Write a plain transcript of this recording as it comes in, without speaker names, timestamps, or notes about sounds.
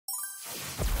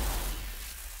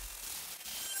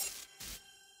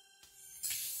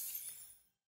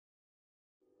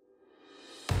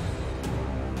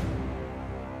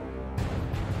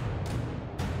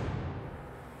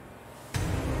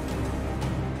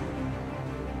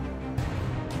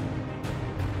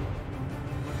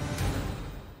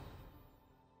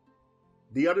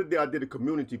The other day I did a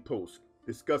community post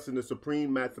discussing the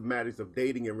supreme mathematics of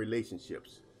dating and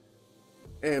relationships.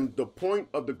 And the point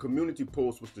of the community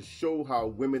post was to show how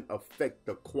women affect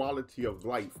the quality of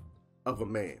life of a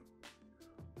man.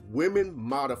 Women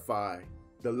modify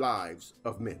the lives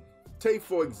of men. Take,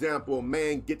 for example, a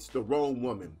man gets the wrong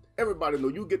woman. Everybody know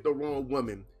you get the wrong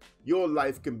woman, your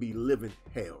life can be living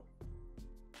hell.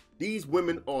 These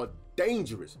women are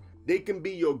dangerous. They can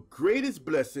be your greatest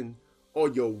blessing or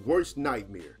your worst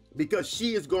nightmare, because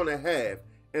she is going to have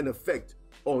an effect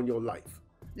on your life.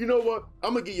 You know what?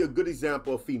 I'm going to give you a good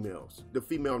example of females, the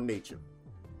female nature.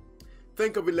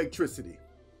 Think of electricity.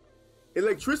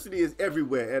 Electricity is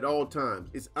everywhere at all times.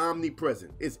 It's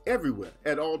omnipresent. It's everywhere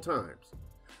at all times.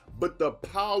 But the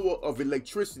power of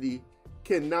electricity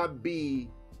cannot be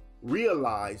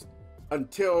realized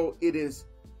until it is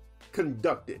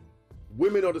conducted.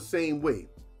 Women are the same way.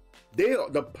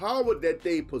 The power that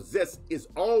they possess is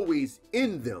always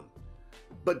in them,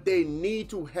 but they need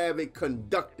to have it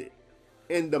conducted.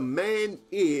 And the man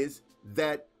is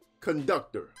that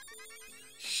conductor.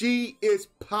 She is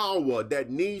power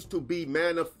that needs to be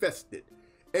manifested,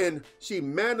 and she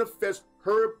manifests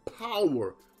her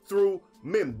power through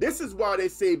men. This is why they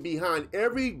say behind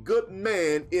every good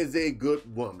man is a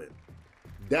good woman.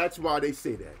 That's why they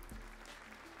say that.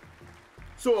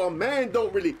 So a man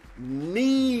don't really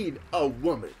need a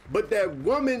woman, but that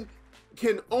woman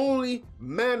can only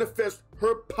manifest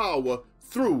her power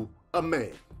through a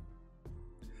man.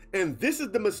 And this is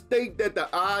the mistake that the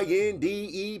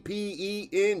INDEPEND,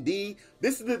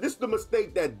 this is the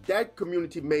mistake that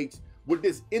community makes with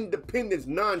this independence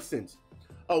nonsense.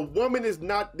 A woman is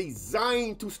not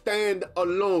designed to stand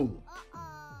alone.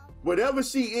 Whatever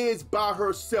she is by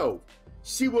herself,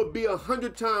 she will be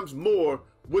 100 times more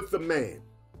with the man.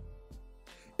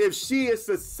 If she is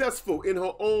successful in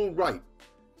her own right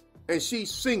and she's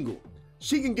single,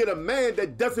 she can get a man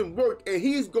that doesn't work,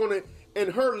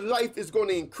 and her life is going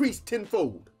to increase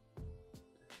tenfold.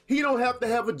 He don't have to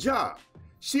have a job.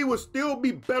 She would still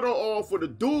be better off with a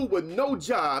dude with no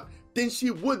job than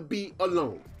she would be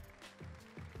alone.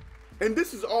 And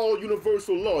this is all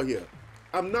universal law here.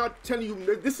 I'm not telling you,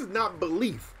 this is not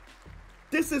belief.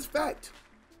 This is fact.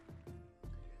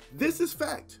 This is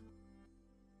fact.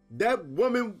 That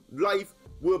woman's life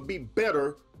will be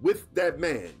better with that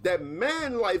man. That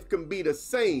man's life can be the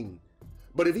same,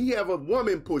 but if he have a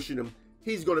woman pushing him,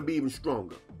 he's going to be even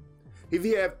stronger. If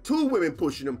he have 2 women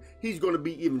pushing him, he's going to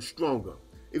be even stronger.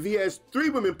 If he has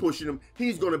 3 women pushing him,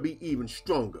 he's going to be even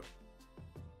stronger.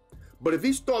 But if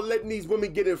he start letting these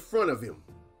women get in front of him,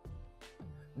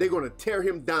 they're going to tear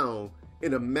him down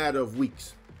in a matter of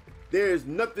weeks. There is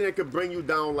nothing that can bring you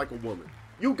down like a woman.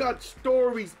 You got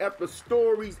stories after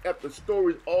stories after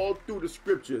stories all through the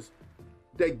scriptures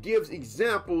that gives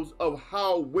examples of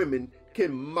how women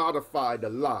can modify the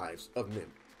lives of men.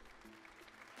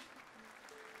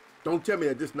 Don't tell me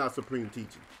that this is not supreme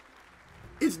teaching.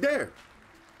 It's there.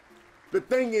 The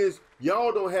thing is,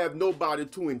 y'all don't have nobody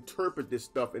to interpret this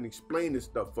stuff and explain this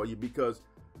stuff for you, because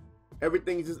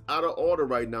everything is just out of order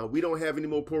right now. We don't have any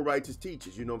more poor righteous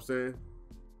teachers, you know what I'm saying?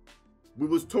 We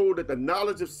was told that the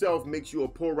knowledge of self makes you a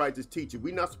poor righteous teacher.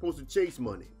 We're not supposed to chase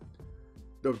money.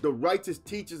 The righteous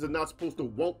teachers are not supposed to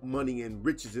want money and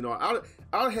riches and all.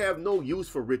 I have no use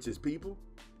for riches, people.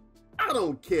 I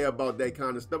don't care about that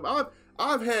kind of stuff.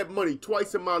 I've had money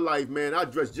twice in my life, man. I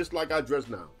dress just like I dress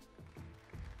now.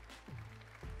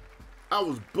 I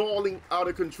was balling out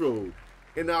of control,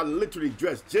 and I literally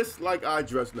dressed just like I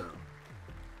dress now.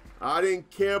 I didn't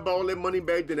care about all that money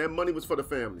back then. That money was for the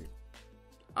family.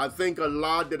 I think a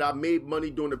lot that I made money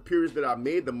during the periods that I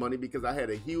made the money, because I hit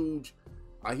a huge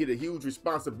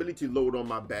responsibility load on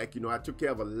my back. You know, I took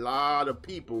care of a lot of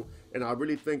people, and I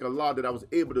really think a lot that I was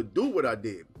able to do what I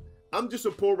did. I'm just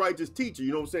a poor righteous teacher,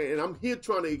 you know what I'm saying? And I'm here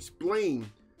trying to explain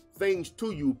things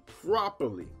to you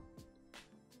properly.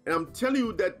 And I'm telling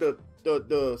you that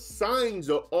the signs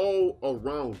are all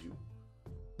around you.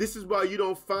 This is why you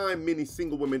don't find many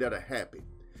single women that are happy.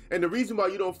 And the reason why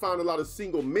you don't find a lot of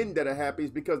single men that are happy is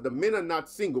because the men are not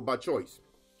single by choice.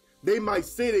 They might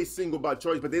say they're single by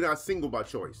choice, but they're not single by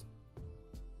choice.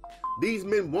 These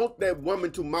men want that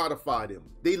woman to modify them.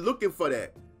 They're looking for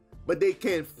that, but they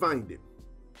can't find it.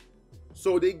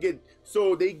 So they get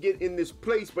in this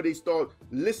place, but they start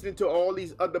listening to all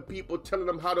these other people telling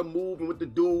them how to move and what to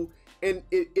do, and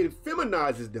it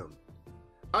feminizes them.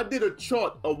 I did a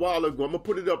chart a while ago. I'm gonna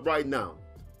put it up right now.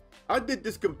 I did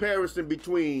this comparison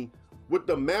between what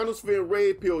the manosphere and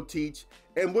red pill teach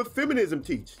and what feminism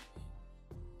teach.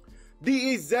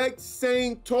 The exact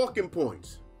same talking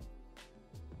points.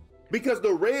 Because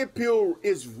the red pill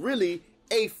is really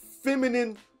a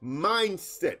feminine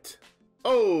mindset.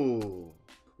 Oh,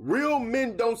 real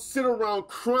men don't sit around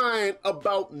crying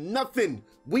about nothing.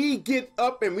 We get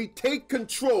up and we take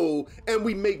control and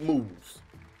we make moves.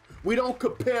 We don't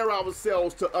compare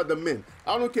ourselves to other men.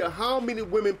 I don't care how many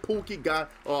women Pookie got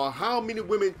or how many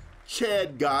women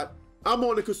Chad got. I'm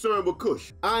only concerned with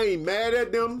Kush. I ain't mad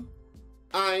at them.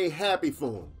 I ain't happy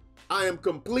for them. I am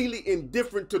completely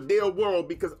indifferent to their world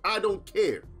because I don't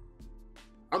care.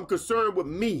 I'm concerned with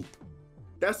me.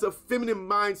 That's a feminine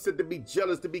mindset, to be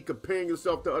jealous, to be comparing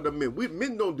yourself to other men.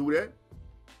 Men don't do that.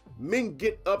 Men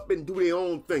get up and do their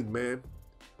own thing, man.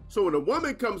 So when a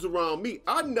woman comes around me,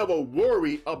 I never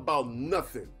worry about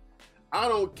nothing. I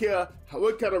don't care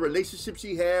what kind of relationship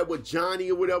she had with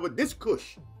Johnny or whatever. This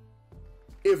Kush.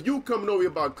 If you coming over here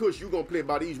about Kush, you're going to play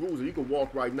by these rules and you can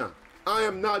walk right now. I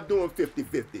am not doing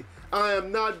 50-50. I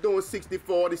am not doing 60-40,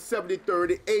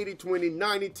 70-30, 80-20,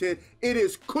 90-10. It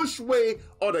is Kush way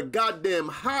or the goddamn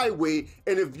highway.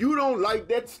 And if you don't like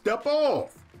that, step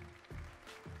off.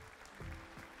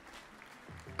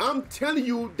 I'm telling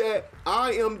you that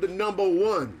I am the number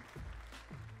one.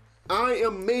 I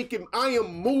am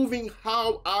moving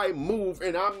how I move,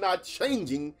 and I'm not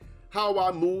changing how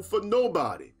I move for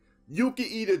nobody. You can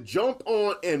either jump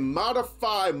on and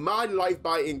modify my life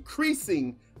by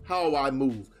increasing how I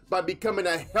move, by becoming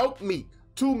a helpmeet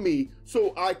to me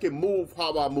so I can move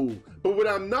how I move. But what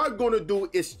I'm not going to do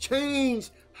is change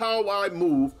how I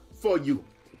move for you.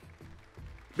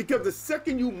 Because the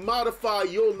second you modify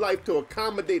your life to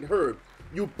accommodate her,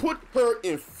 you put her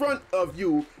in front of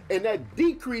you, and that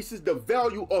decreases the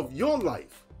value of your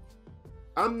life.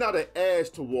 I'm not an ass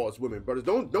towards women, brothers.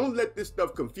 Don't let this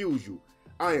stuff confuse you.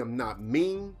 I am not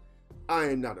mean. I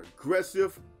am not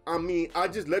aggressive. I mean, I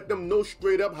just let them know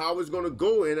straight up how it's going to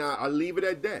go, and I leave it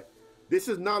at that. This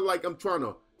is not like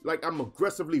I'm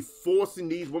aggressively forcing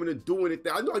these women to do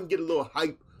anything. I know I can get a little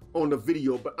hype on the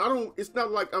video, but it's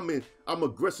not like I'm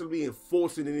aggressively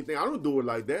enforcing anything. I don't do it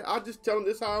like that. I just tell them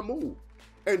this is how I move.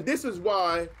 And this is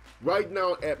why right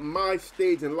now at my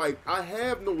stage in life, I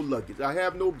have no luggage. I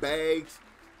have no bags.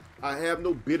 I have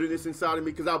no bitterness inside of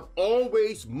me because I've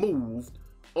always moved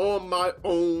on my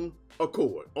own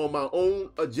accord, on my own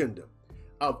agenda.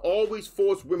 I've always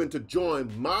forced women to join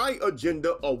my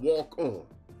agenda or walk on.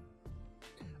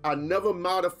 I never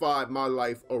modified my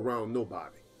life around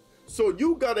nobody. So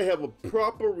you gotta have a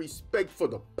proper respect for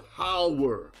the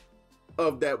power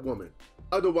of that woman.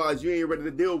 Otherwise, you ain't ready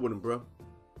to deal with them, bro.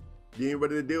 You ain't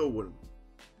ready to deal with them.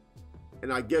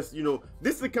 And I guess, you know,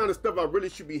 this is the kind of stuff I really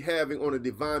should be having on a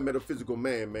divine metaphysical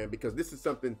man, because this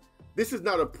is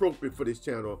not appropriate for this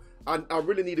channel. I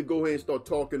really need to go ahead and start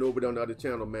talking over there on the other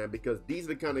channel, man, because these are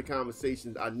the kind of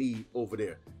conversations I need over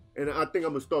there. And I think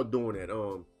I'm gonna start doing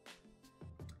that.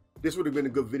 This would have been a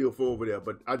good video for over there,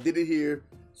 but I did it here.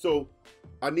 So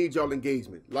I need y'all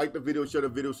engagement. Like the video, share the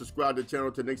video, subscribe to the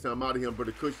channel. Till next time, I'm out of here. I'm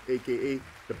Brother Kush, aka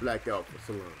the Black Alpha.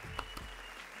 Salam.